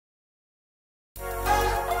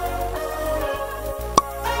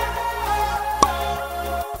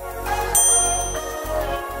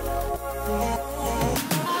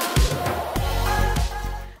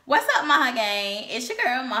my gang? It's your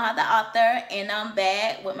girl, Maha the author, and I'm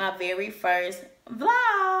back with my very first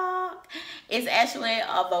vlog. It's actually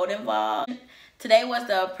a voting vlog. Today was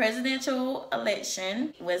the presidential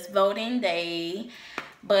election. It was voting day,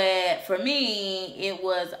 but for me, it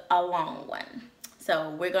was a long one.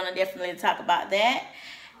 So we're gonna definitely talk about that.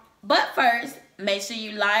 But first, make sure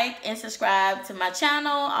you like and subscribe to my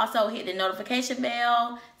channel. Also hit the notification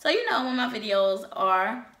bell so you know when my videos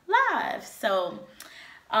are live. So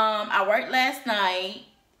I worked last night,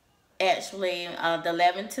 actually, the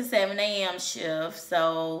 11 to 7 a.m. shift.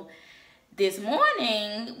 So this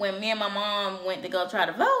morning, when me and my mom went to go try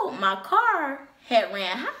to vote, my car had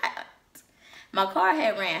ran hot. My car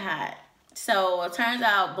had ran hot. So it turns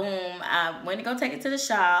out, boom, I went to go take it to the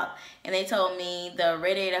shop, and they told me the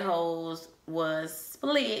radiator hose was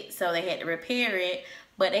split, so they had to repair it,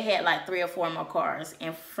 but they had like 3 or 4 more cars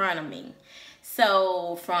in front of me.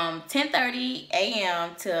 So from 10:30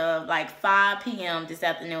 a.m. to like 5 p.m. this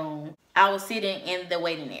afternoon, I was sitting in the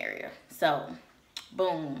waiting area. So,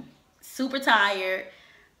 boom, super tired,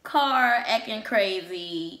 car acting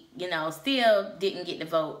crazy, you know, still didn't get the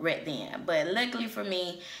vote right then. But luckily for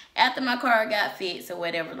me, after my car got fixed or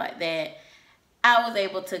whatever like that, I was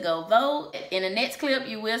able to go vote. In the next clip,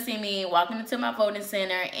 you will see me walking into my voting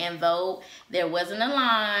center and vote. There wasn't a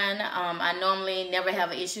line. I normally never have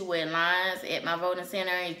an issue with lines at my voting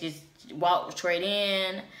center. You just walk straight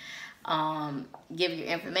in, give your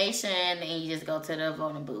information, and you just go to the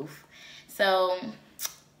voting booth. So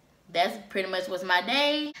that's pretty much was my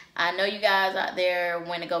day. I know you guys out there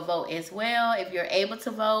want to go vote as well if you're able to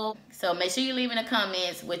vote. So make sure you leave in the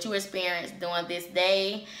comments what you experienced during this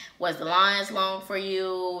day. Was the lines long for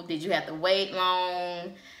you? Did you have to wait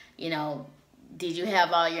long? You know, did you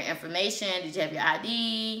have all your information? Did you have your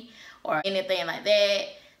ID or anything like that?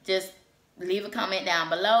 Just leave a comment down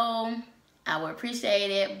below. I would appreciate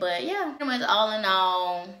it. But yeah, pretty much all in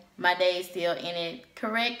all, my day still ended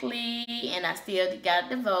correctly, and I still got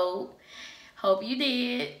the vote. Hope you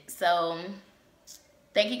did. So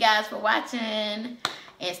thank you guys for watching,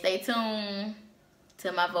 and stay tuned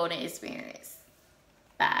to my voting experience.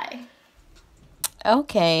 Bye.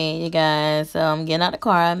 Okay, you guys, so I'm getting out the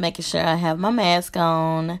car, making sure I have my mask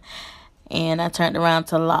on, and I turned around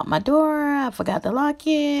to lock my door. I forgot to lock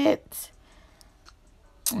it.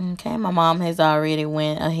 Okay, my mom has already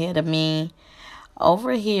went ahead of me.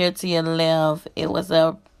 Over here to your left, it was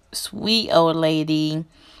a sweet old lady.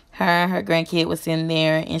 Her and her grandkid was in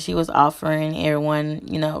there, and she was offering everyone,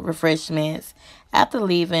 you know, refreshments after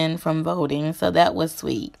leaving from voting. So that was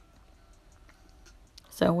sweet.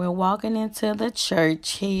 So we're walking into the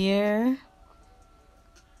church here.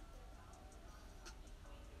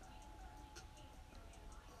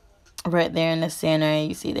 Right there in the center,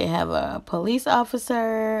 you see they have a police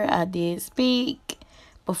officer. I did speak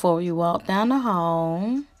before we walk down the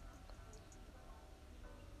hall.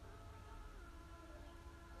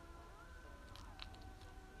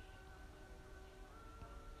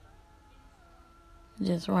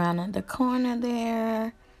 Just rounded the corner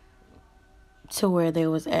there to where they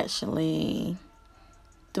was actually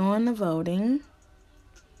doing the voting.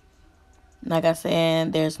 Like I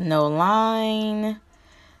said, there's no line.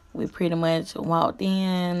 We pretty much walked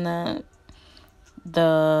in.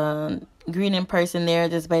 The greeting person there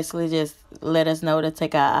just basically just let us know to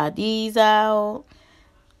take our IDs out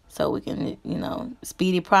so we can, you know,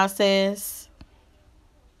 speedy process.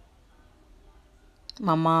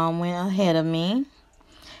 My mom went ahead of me.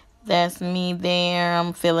 That's me there.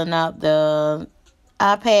 I'm filling out the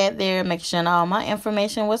iPad there, making sure all my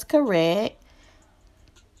information was correct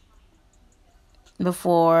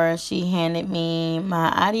before she handed me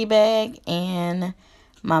my ID bag and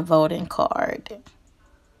my voting card.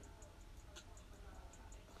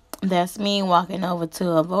 That's me walking over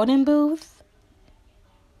to a voting booth.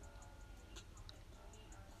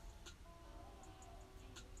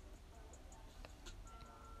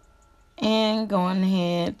 And going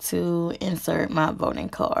ahead to insert my voting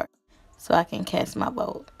card so I can cast my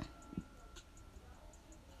vote.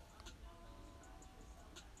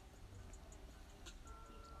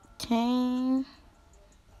 Okay.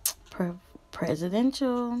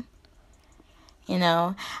 Presidential. You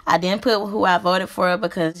know, I didn't put who I voted for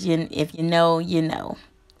because if you know, you know.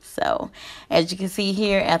 So, as you can see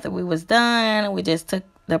here, after we was done, we just took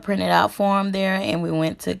the printed out form there and we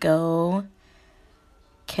went to go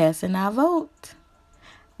casting our vote.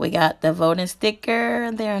 We got the voting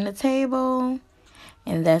sticker there on the table,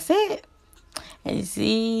 and that's it. And you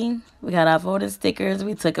see, we got our voting stickers.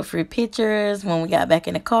 We took a few pictures when we got back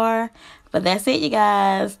in the car. But that's it, you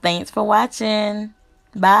guys. Thanks for watching.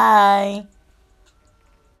 Bye.